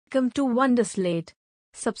Welcome to Wonderslate.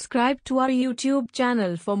 Subscribe to our YouTube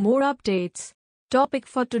channel for more updates. Topic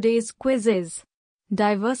for today's quiz is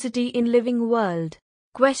Diversity in Living World.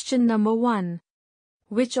 Question number 1.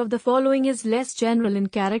 Which of the following is less general in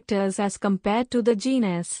characters as compared to the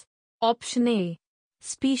genus? Option A.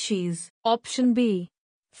 Species. Option B.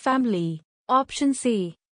 Family. Option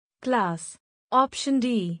C. Class. Option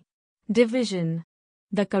D. Division.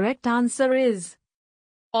 The correct answer is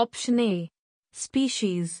Option A.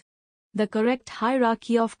 Species. The correct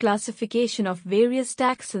hierarchy of classification of various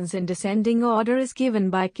taxons in descending order is given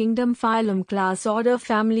by kingdom, phylum, class, order,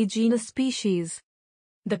 family, genus, species.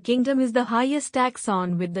 The kingdom is the highest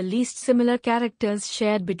taxon with the least similar characters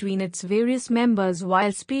shared between its various members,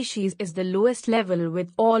 while species is the lowest level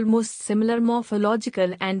with almost similar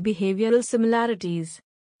morphological and behavioral similarities.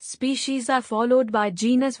 Species are followed by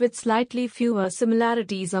genus with slightly fewer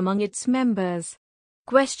similarities among its members.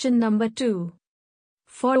 Question number 2.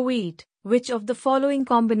 For wheat, which of the following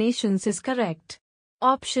combinations is correct?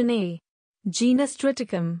 Option A. Genus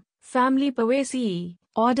Triticum, family Poaceae,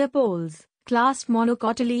 order Poles, class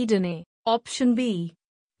Monocotyledonnae. Option B.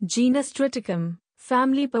 Genus Triticum,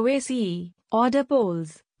 family Poaceae, order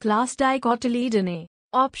Poles, class Dicotyledonnae.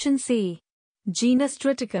 Option C. Genus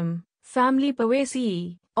Triticum, family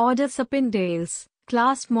Poaceae, order Sapindales,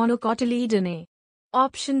 class Monocotyledonnae.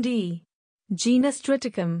 Option D. Genus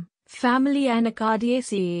Triticum, family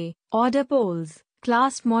Anacardiaceae, order Poles,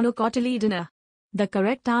 class Monocotyledonnae. The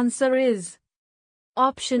correct answer is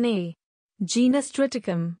Option A. Genus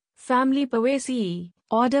Triticum, family Poaceae,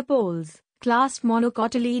 order Poles, class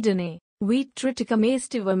Monocotyledonnae. Wheat Triticum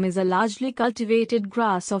aestivum is a largely cultivated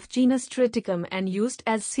grass of genus Triticum and used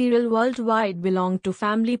as cereal worldwide. Belong to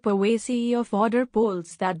family Poaceae of order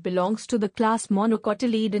Poles that belongs to the class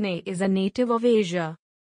Monocotyledonnae. Is a native of Asia.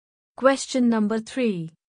 Question number 3.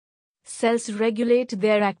 Cells regulate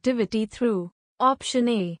their activity through Option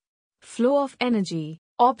A. Flow of energy.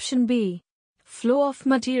 Option B. Flow of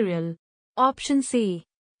material. Option C.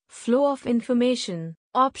 Flow of information.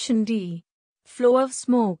 Option D. Flow of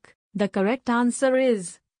smoke. The correct answer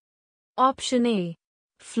is Option A.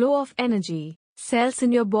 Flow of energy. Cells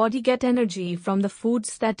in your body get energy from the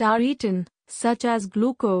foods that are eaten, such as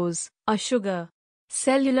glucose, a sugar.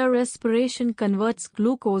 Cellular respiration converts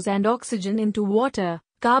glucose and oxygen into water,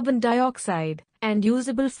 carbon dioxide, and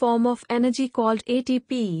usable form of energy called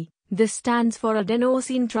ATP. This stands for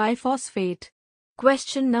adenosine triphosphate.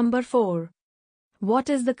 Question number 4. What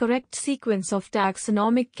is the correct sequence of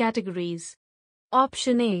taxonomic categories?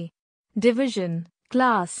 Option A. Division,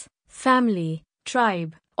 class, family,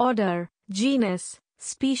 tribe, order, genus,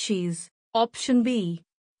 species. Option B.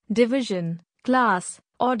 Division, class,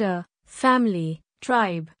 order, family,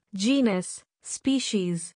 tribe, genus,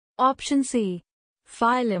 species. Option C.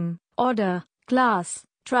 Phylum, order, class,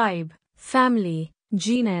 tribe, family,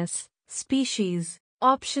 genus, species.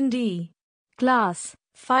 Option D. Class,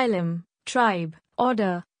 phylum, tribe,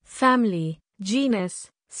 order, family, genus,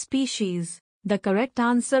 species. The correct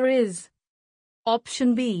answer is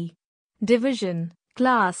Option B. Division,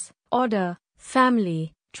 class, order,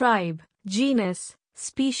 family, tribe, genus,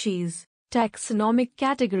 species. Taxonomic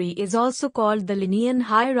category is also called the Linnaean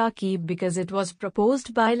hierarchy because it was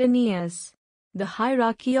proposed by Linnaeus. The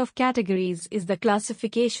hierarchy of categories is the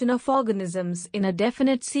classification of organisms in a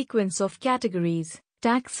definite sequence of categories,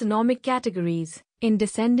 taxonomic categories, in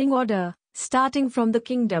descending order, starting from the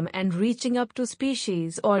kingdom and reaching up to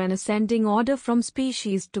species, or an ascending order from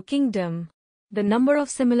species to kingdom. The number of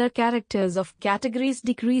similar characters of categories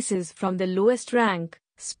decreases from the lowest rank,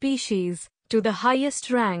 species, to the highest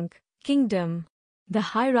rank, kingdom. The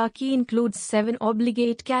hierarchy includes 7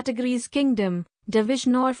 obligate categories: kingdom,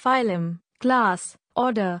 division or phylum, class,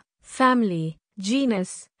 order, family,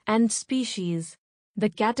 genus, and species. The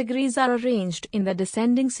categories are arranged in the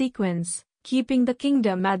descending sequence, keeping the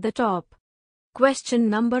kingdom at the top. Question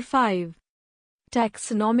number 5.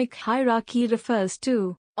 Taxonomic hierarchy refers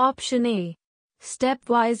to Option A.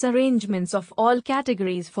 Stepwise arrangements of all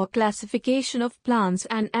categories for classification of plants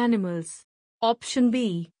and animals. Option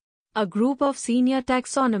B. A group of senior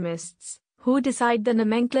taxonomists who decide the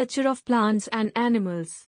nomenclature of plants and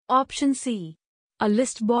animals. Option C. A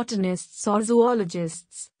list botanists or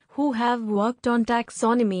zoologists who have worked on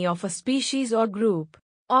taxonomy of a species or group.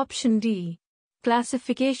 Option D.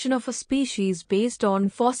 Classification of a species based on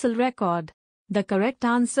fossil record. The correct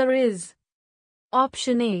answer is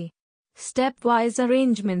Option A. Stepwise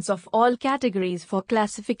arrangements of all categories for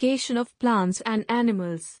classification of plants and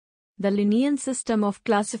animals. The Linnaean system of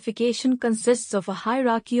classification consists of a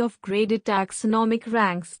hierarchy of graded taxonomic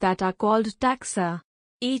ranks that are called taxa.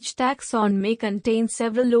 Each taxon may contain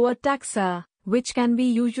several lower taxa, which can be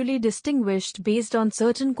usually distinguished based on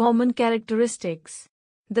certain common characteristics.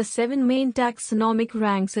 The 7 main taxonomic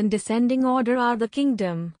ranks in descending order are the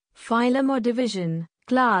kingdom, phylum or division,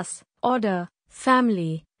 class, order,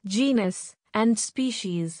 family, genus, and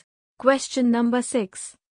species. Question number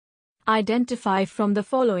 6. Identify from the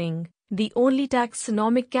following the only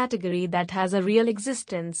taxonomic category that has a real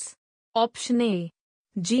existence. Option A.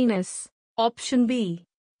 Genus. Option B.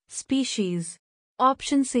 Species.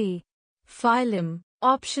 Option C. Phylum.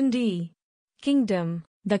 Option D. Kingdom.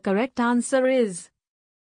 The correct answer is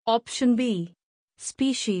option B.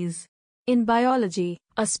 Species. In biology,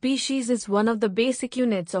 a species is one of the basic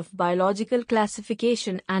units of biological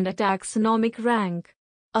classification and a taxonomic rank.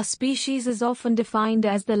 A species is often defined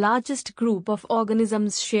as the largest group of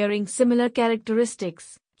organisms sharing similar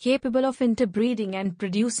characteristics, capable of interbreeding and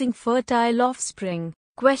producing fertile offspring.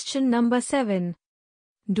 Question number 7.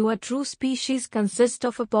 Do a true species consist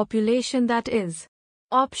of a population that is?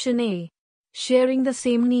 Option A. Sharing the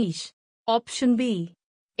same niche. Option B.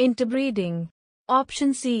 Interbreeding.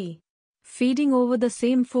 Option C. Feeding over the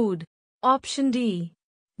same food. Option D.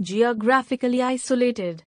 Geographically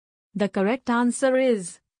isolated. The correct answer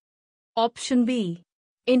is option B.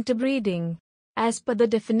 Interbreeding. As per the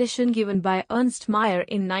definition given by Ernst Mayr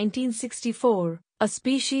in 1964, a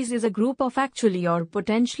species is a group of actually or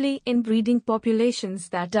potentially inbreeding populations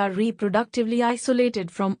that are reproductively isolated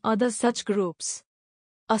from other such groups.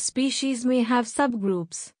 A species may have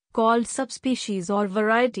subgroups, called subspecies or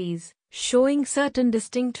varieties, showing certain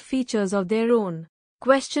distinct features of their own.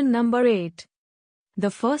 Question number 8.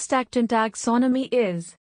 The first act in taxonomy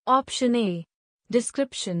is option A.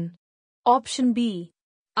 Description. Option B.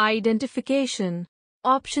 Identification.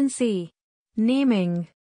 Option C. Naming.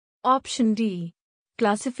 Option D.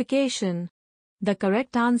 Classification. The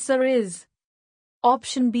correct answer is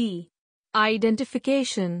option B.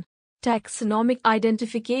 Identification. Taxonomic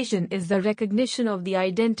identification is the recognition of the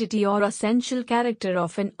identity or essential character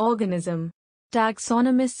of an organism.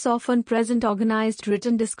 Taxonomists often present organized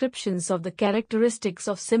written descriptions of the characteristics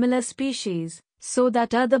of similar species, so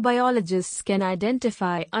that other biologists can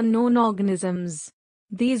identify unknown organisms.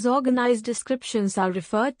 These organized descriptions are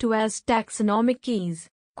referred to as taxonomic keys.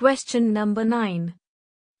 Question number 9.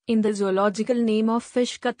 In the zoological name of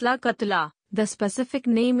fish Catla, the specific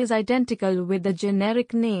name is identical with the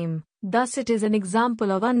generic name, thus it is an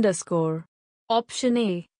example of underscore. Option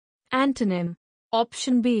A. Antonym.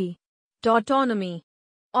 Option B. Tautonymy.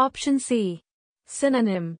 Option C.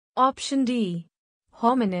 Synonym. Option D.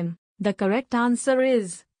 Homonym. The correct answer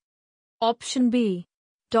is option B.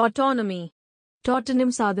 Tautonymy.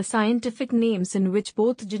 Tautonyms are the scientific names in which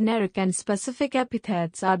both generic and specific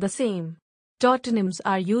epithets are the same. Tautonyms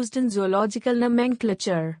are used in zoological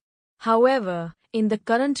nomenclature. However, in the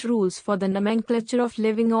current rules for the nomenclature of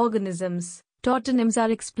living organisms, tautonyms are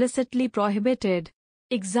explicitly prohibited.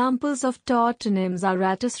 Examples of tautonyms are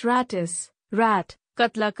ratus, rat,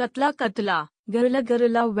 Catla,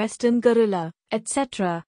 gorilla, western gorilla,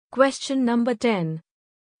 etc. Question number 10.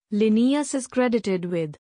 Linnaeus is credited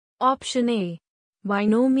with option A.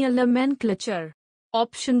 Binomial nomenclature.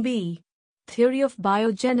 Option B. Theory of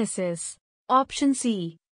biogenesis. Option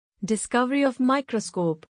C. Discovery of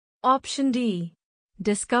microscope. Option D.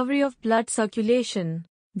 Discovery of blood circulation.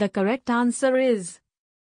 The correct answer is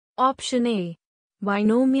option A.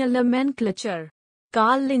 Binomial nomenclature.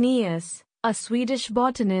 Carl Linnaeus, a Swedish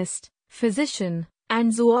botanist, physician,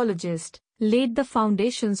 and zoologist, laid the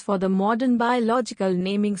foundations for the modern biological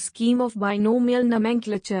naming scheme of binomial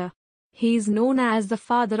nomenclature. He is known as the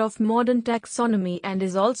father of modern taxonomy and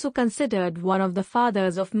is also considered one of the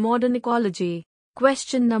fathers of modern ecology.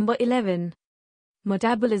 Question number 11.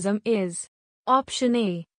 Metabolism is option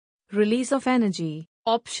A. Release of energy.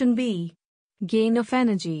 Option B. Gain of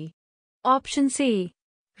energy. Option C.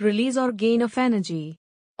 Release or gain of energy.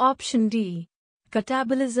 Option D.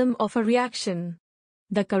 Catabolism of a reaction.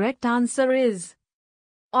 The correct answer is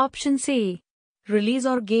option C. Release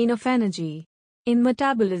or gain of energy. In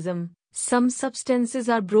metabolism, some substances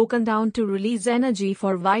are broken down to release energy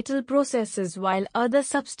for vital processes while other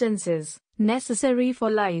substances, necessary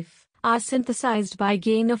for life, are synthesized by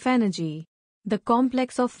gain of energy. The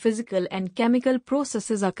complex of physical and chemical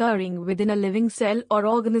processes occurring within a living cell or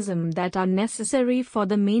organism that are necessary for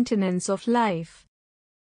the maintenance of life.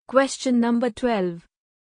 Question number 12.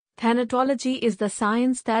 Thanatology is the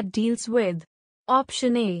science that deals with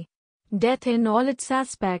option A. Death in all its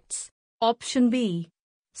aspects. Option B.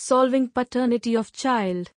 Solving paternity of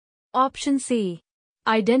child. Option C.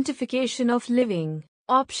 Identification of living.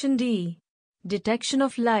 Option D. Detection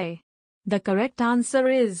of lie. The correct answer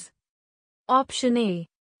is option A.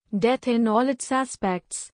 Death in all its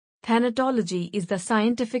aspects. Thanatology is the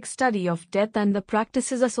scientific study of death and the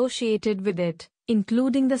practices associated with it,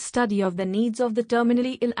 including the study of the needs of the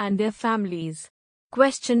terminally ill and their families.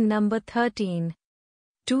 Question number 13.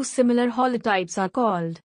 Two similar holotypes are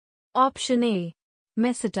called. Option A.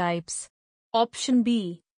 Mesotypes. Option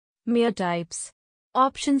B. Meotypes.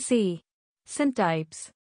 Option C.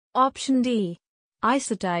 Syntypes. Option D.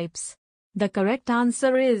 Isotypes. The correct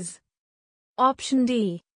answer is Option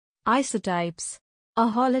D. Isotypes. A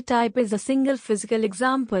holotype is a single physical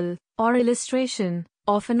example, or illustration,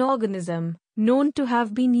 of an organism, known to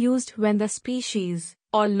have been used when the species,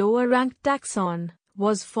 or lower-ranked taxon,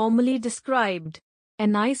 was formally described.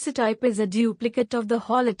 An isotype is a duplicate of the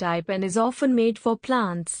holotype and is often made for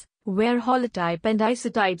plants, where holotype and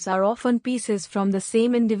isotypes are often pieces from the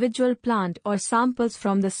same individual plant or samples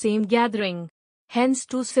from the same gathering. Hence,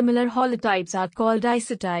 two similar holotypes are called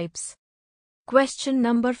isotypes. Question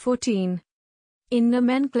number 14. In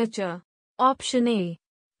nomenclature, Option A.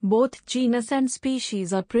 Both genus and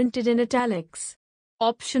species are printed in italics.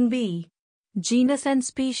 Option B. Genus and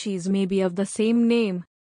species may be of the same name.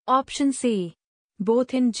 Option C.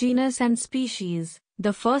 Both in genus and species,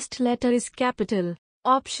 the first letter is capital.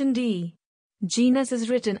 Option D. Genus is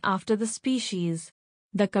written after the species.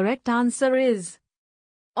 The correct answer is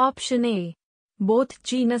Option A. Both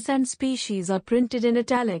genus and species are printed in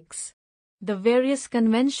italics. The various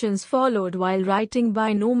conventions followed while writing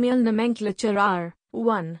binomial nomenclature are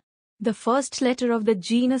 1. The first letter of the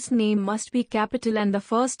genus name must be capital and the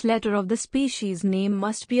first letter of the species name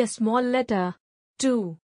must be a small letter.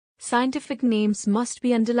 2. Scientific names must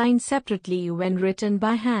be underlined separately when written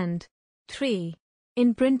by hand. 3.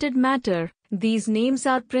 In printed matter, these names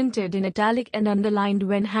are printed in italic and underlined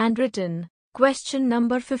when handwritten. Question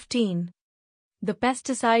number 15. The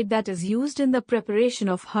pesticide that is used in the preparation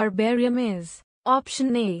of herbarium is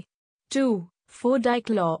Option A.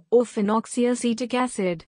 2,4-dichlorophenoxyacetic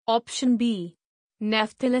acid. Option B.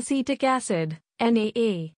 Naphthylacetic acid,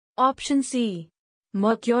 NaA. Option C.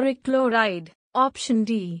 Mercuric chloride. Option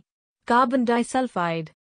D. Carbon disulfide.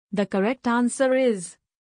 The correct answer is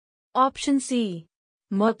Option C.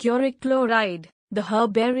 Mercuric chloride. The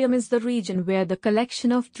herbarium is the region where the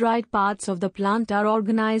collection of dried parts of the plant are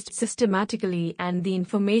organized systematically and the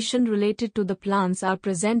information related to the plants are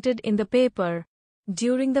presented in the paper.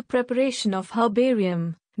 During the preparation of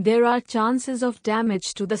herbarium, there are chances of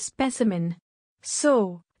damage to the specimen.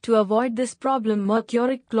 So, to avoid this problem,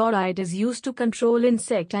 mercuric chloride is used to control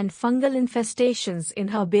insect and fungal infestations in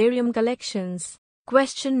herbarium collections.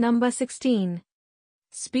 Question number 16.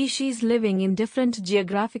 Species living in different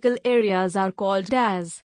geographical areas are called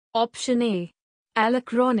as Option A.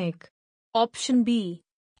 Allochronic. Option B.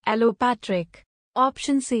 Allopatric.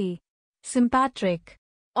 Option C. Sympatric.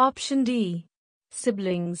 Option D.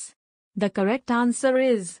 Siblings. The correct answer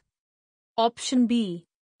is Option B.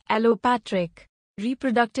 Allopatric.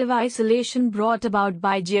 Reproductive isolation brought about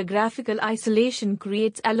by geographical isolation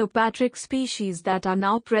creates allopatric species that are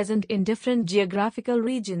now present in different geographical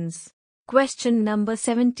regions. Question number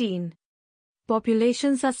 17.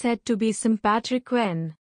 Populations are said to be sympatric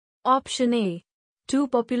when Option A. Two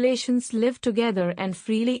populations live together and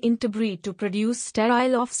freely interbreed to produce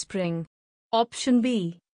sterile offspring. Option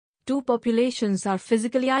B. Two populations are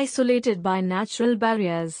physically isolated by natural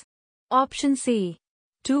barriers. Option C.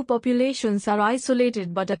 Two populations are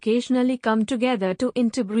isolated but occasionally come together to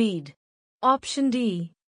interbreed. Option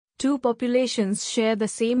D. Two populations share the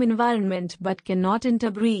same environment but cannot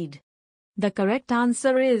interbreed. The correct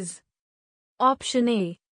answer is Option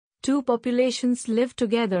A. Two populations live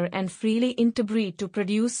together and freely interbreed to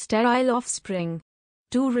produce sterile offspring.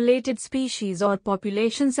 Two related species or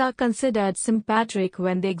populations are considered sympatric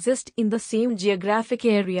when they exist in the same geographic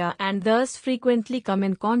area and thus frequently come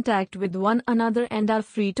in contact with one another and are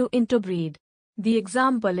free to interbreed. The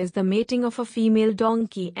example is the mating of a female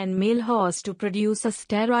donkey and male horse to produce a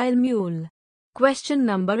sterile mule. Question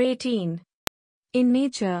number 18. In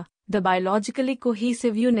nature, the biologically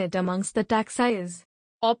cohesive unit amongst the taxa is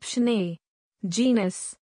Option A.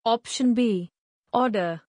 Genus. Option B.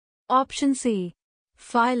 Order. Option C.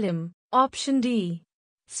 Phylum. Option D.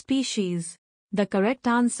 Species. The correct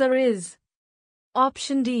answer is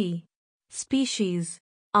Option D. Species.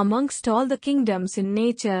 Amongst all the kingdoms in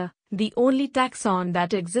nature, the only taxon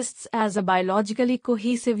that exists as a biologically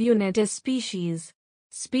cohesive unit is species.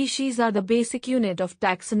 Species are the basic unit of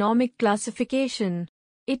taxonomic classification.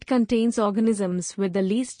 It contains organisms with the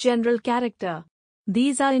least general character.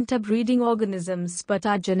 These are interbreeding organisms but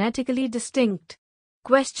are genetically distinct.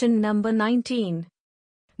 Question number 19.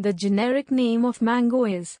 The generic name of mango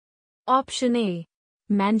is Option A.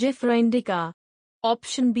 Mangifera indica.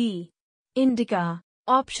 Option B. Indica.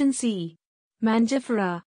 Option C.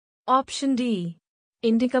 Mangifera. Option D.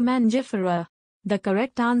 Indica mangifera. The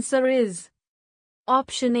correct answer is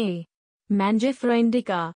Option A. Mangifera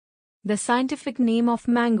indica. The scientific name of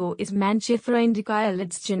mango is Mangifera indica.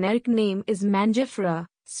 Its generic name is Mangifera,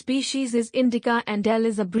 species is indica, and L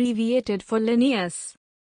is abbreviated for Linnaeus.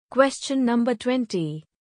 Question number 20.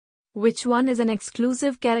 Which one is an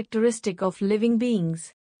exclusive characteristic of living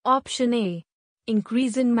beings? Option A.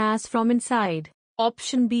 Increase in mass from inside.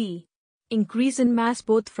 Option B. Increase in mass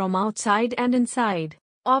both from outside and inside.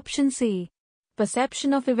 Option C.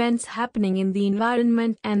 Perception of events happening in the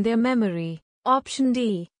environment and their memory. Option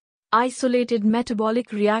D. Isolated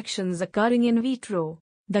metabolic reactions occurring in vitro.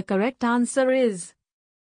 The correct answer is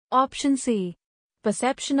Option C.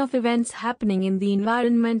 Perception of events happening in the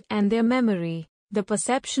environment and their memory. The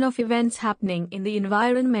perception of events happening in the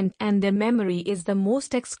environment and their memory is the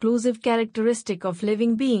most exclusive characteristic of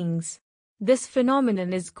living beings. This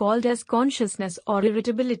phenomenon is called as consciousness or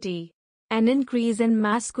irritability. An increase in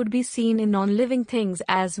mass could be seen in non-living things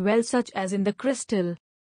as well, such as in the crystal.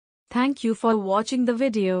 Thank you for watching the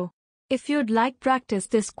video. If you'd like practice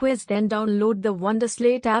this quiz, then download the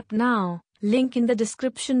Wonderslate app now. Link in the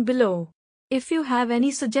description below. If you have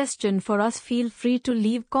any suggestion for us, feel free to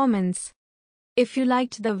leave comments. If you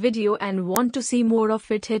liked the video and want to see more of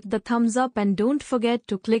it, hit the thumbs up and don't forget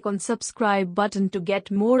to click on subscribe button to get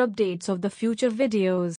more updates of the future videos.